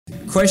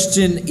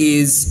question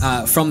is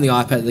from the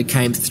iPad that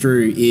came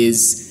through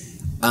is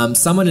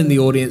someone in the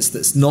audience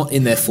that's not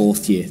in their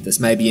fourth year, that's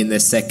maybe in their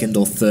second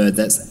or third,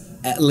 that's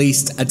at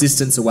least a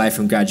distance away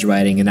from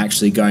graduating and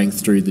actually going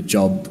through the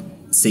job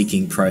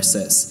seeking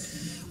process.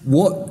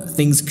 What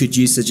things could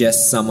you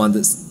suggest someone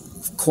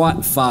that's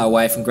quite far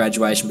away from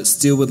graduation but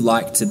still would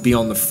like to be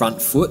on the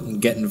front foot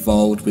and get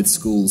involved with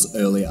schools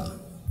earlier?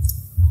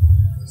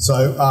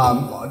 So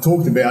I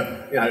talked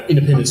about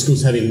independent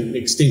schools having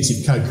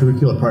extensive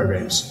co-curricular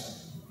programs.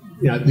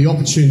 The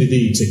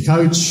opportunity to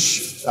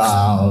coach,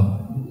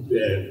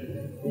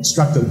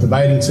 instruct on the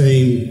debating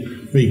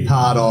team, be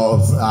part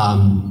of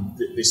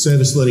the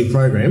service learning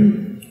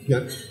program,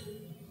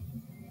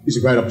 is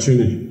a great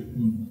opportunity.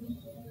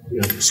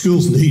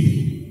 Schools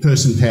need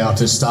person power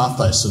to staff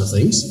those sort of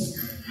things.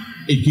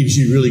 It gives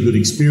you really good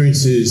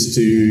experiences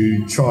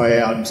to try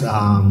out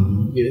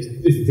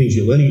different things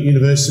you're learning at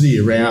university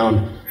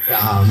around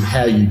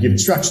how you give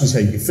instructions, how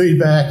you give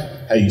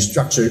feedback, how you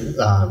structure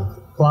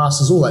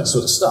classes, all that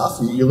sort of stuff.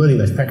 You're learning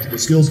those practical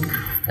skills,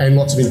 and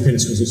lots of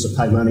independent schools also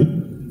pay money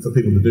for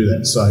people to do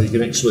that. So you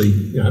can actually,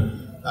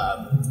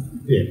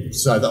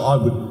 so that I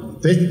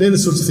would, they're the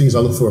sorts of things I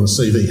look for on a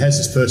CV. Has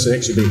this person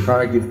actually been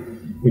proactive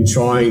in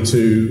trying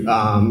to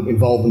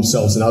involve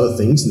themselves in other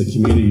things in the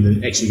community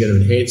that are actually going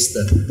to enhance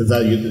the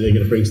value that they're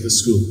going to bring to the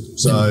school?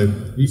 So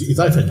if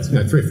they've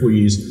had 3 or 4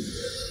 years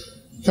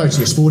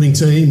coaching a sporting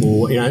team,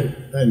 or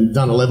and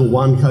done a level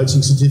 1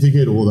 coaching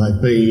certificate, or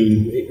they've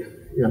been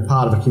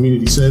part of a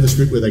community service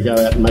group where they go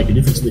out and make a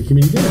difference in the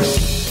community,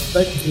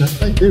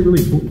 they're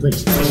really important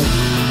things.